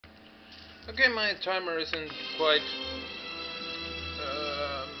Okay, my timer isn't quite.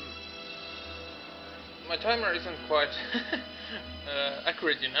 Um, my timer isn't quite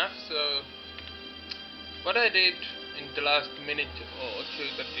accurate enough, so what I did in the last minute or two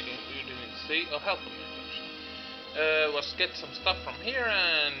that you didn't see, or half a minute actually, was get some stuff from here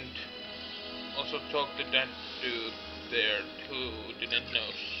and also talk to that dude there who didn't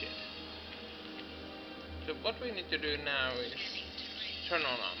know shit. So what we need to do now is turn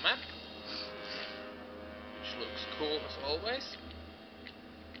on our map, which looks cool as always.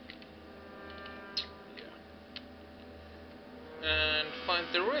 Yeah. And find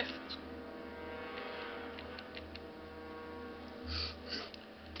the rift.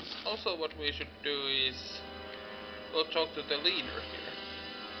 Also what we should do is go talk to the leader here.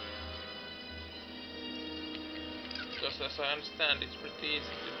 Because as I understand it's pretty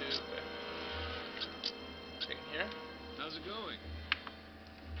easy to do the thing here. How's it going?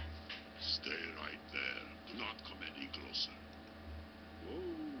 Stay right there. Do not come any closer. Whoa,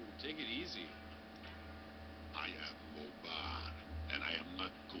 take it easy. I am Mobar, and I am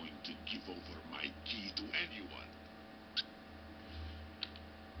not going to give over my key to anyone.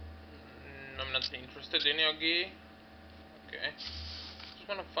 I'm not interested in your gi. Okay. Just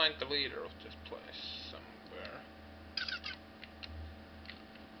wanna find the leader of this place somewhere.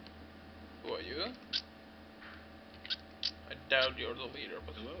 Who are you? I doubt you're the leader,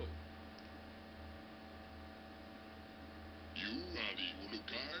 but Hello. You are the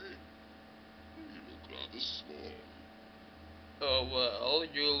Ulukai? You look rather small. oh well,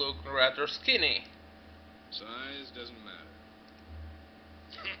 you look rather skinny. Size doesn't matter.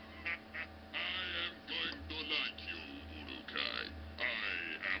 I am going to like you, Ulukai. I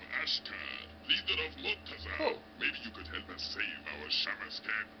am Ashkar, leader of Murtaza. Cool. Maybe you could help us save our Shamas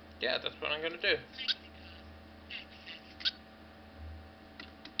camp. Yeah, that's what I'm gonna do.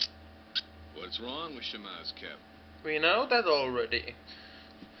 What's wrong with Shama's cap? We know that already.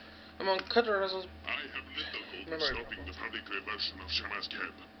 Among Cutter's I have little hope of memory stopping the public reversion of Shamas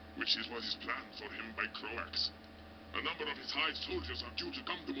camp, which is what is planned for him by Croax. A number of his high soldiers are due to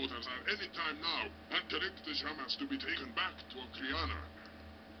come to Murtaza any time now and direct the Shamas to be taken back to Okriana.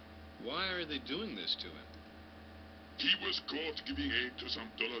 Why are they doing this to him? He was caught giving aid to some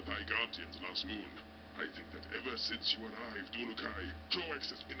Dolotai guardians last moon. I think that ever since you arrived, Ulukai, Croax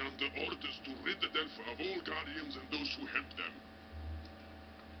has been under orders to rid the Delpha of all guardians and those who help them.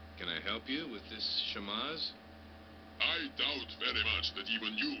 Can I help you with this Shamaz? I doubt very much that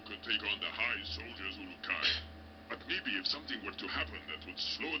even you could take on the high soldiers, Ulukai. But maybe if something were to happen that would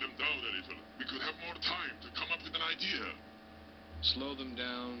slow them down a little, we could have more time to come up with an idea. Slow them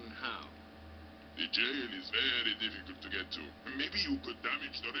down how? The jail is very difficult to get to. Maybe you could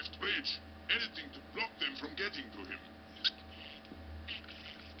damage the rift bridge. Anything to block them from getting to him.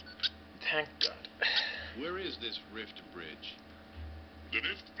 Thank God. Where is this rift bridge? The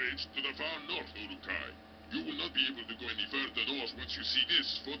rift bridge to the far north, Ulukai. You will not be able to go any further north once you see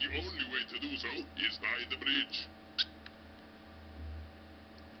this, for the only way to do so is by the bridge.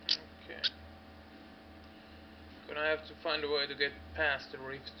 Okay. Gonna have to find a way to get past the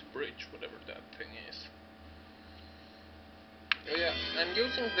rift bridge, whatever that thing is. Oh yeah, I'm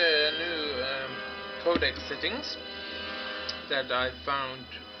using the new codec settings that I found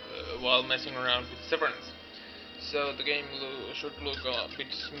while messing around with Severance. So the game should look a bit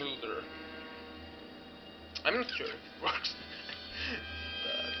smoother. I'm not sure if it works,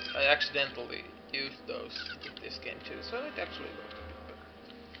 but I accidentally used those in this game too, so it actually looked a bit better.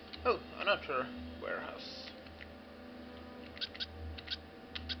 Oh, another warehouse.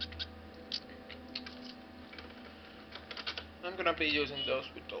 I'm gonna be using those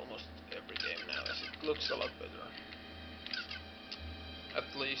with almost every game now, as it looks a lot better.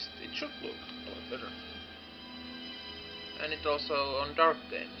 At least it should look a lot better. And it also, on dark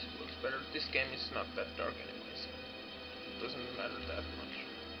games, looks better. This game is not that dark anyways. It doesn't matter that much.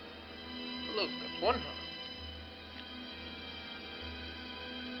 Look at one heart.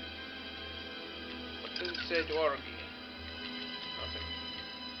 What does it say to Argy? Nothing.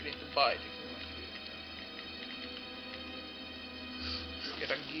 You need to buy it if you want to use it. Get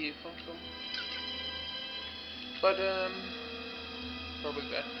a gift from someone. But probably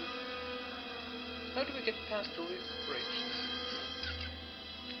that too. How do we get past the rift bridge?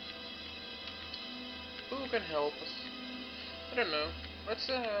 Who can help us? I don't know. Let's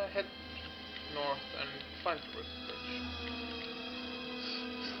head north and find the rift bridge.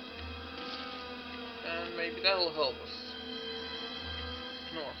 And maybe that'll help us.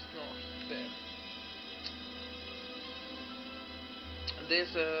 North, there.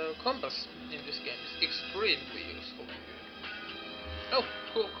 This compass in this game is extremely useful and good. Oh!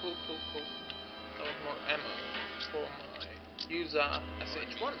 Cool. I want more ammo for my user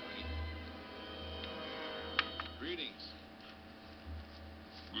SH1. Greetings.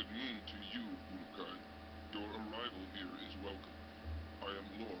 Good moon to you, Urukai. Your arrival here is welcome. I am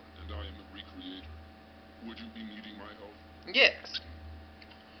Lord, and I am a recreator. Would you be needing my help? Yes.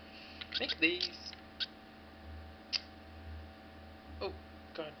 Make these. Oh,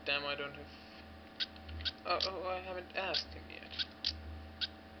 god damn! I don't have. Oh, I haven't asked him yet.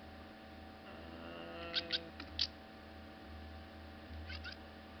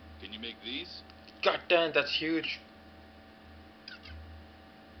 Can you make these? God damn, that's huge.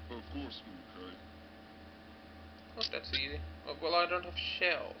 Of course, Urukai. Oh, that's easy. Oh, well, I don't have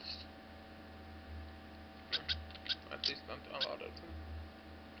shells. At least not a lot of them.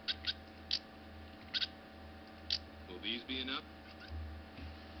 Will these be enough?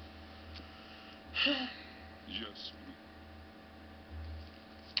 Yes,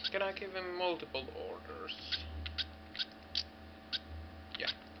 Can I give him multiple orders? Yeah.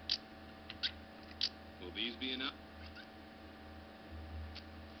 Will these be enough?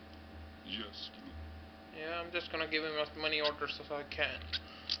 yes, Yeah, I'm just gonna give him as many orders as I can.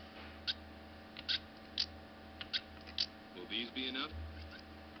 Will these be enough?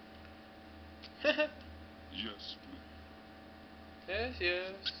 yes,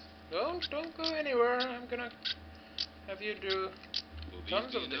 Yes. Don't go anywhere. I'm gonna have you do Will these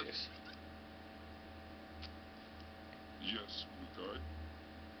tons be of enough? this. yes, Urukai.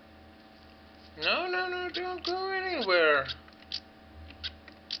 No, don't go anywhere.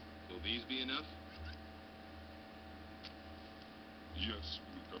 Will these be enough? Yes,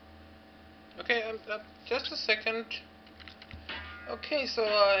 Urukai. Okay, just a second. Okay, so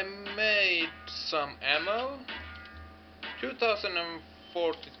I made some ammo.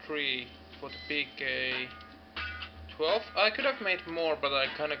 2043 for the PK-12. I could have made more, but I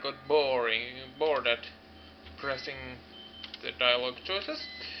kinda got bored at pressing the dialogue choices.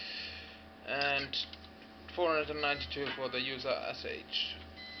 And 492 for the user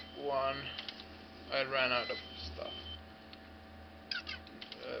SH1. I ran out of stuff.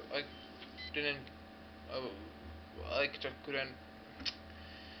 I didn't. I just couldn't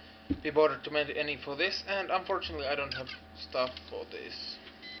be bothered to make any for this, and unfortunately I don't have stuff for this.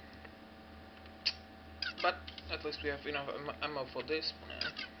 But at least we have enough ammo for this now.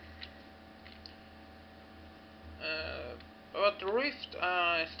 About the rift,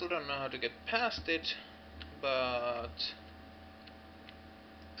 I still don't know how to get past it, but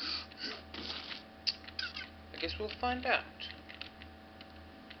I guess we'll find out.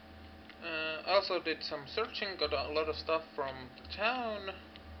 I also did some searching, got a lot of stuff from the town.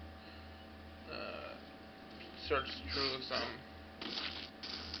 Searched through some.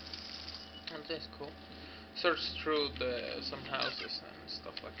 And that's cool. Searched through some houses and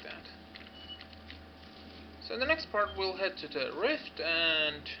stuff like that. So in the next part we'll head to the rift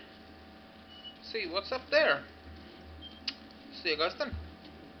and see what's up there. See you guys then.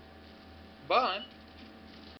 Bye.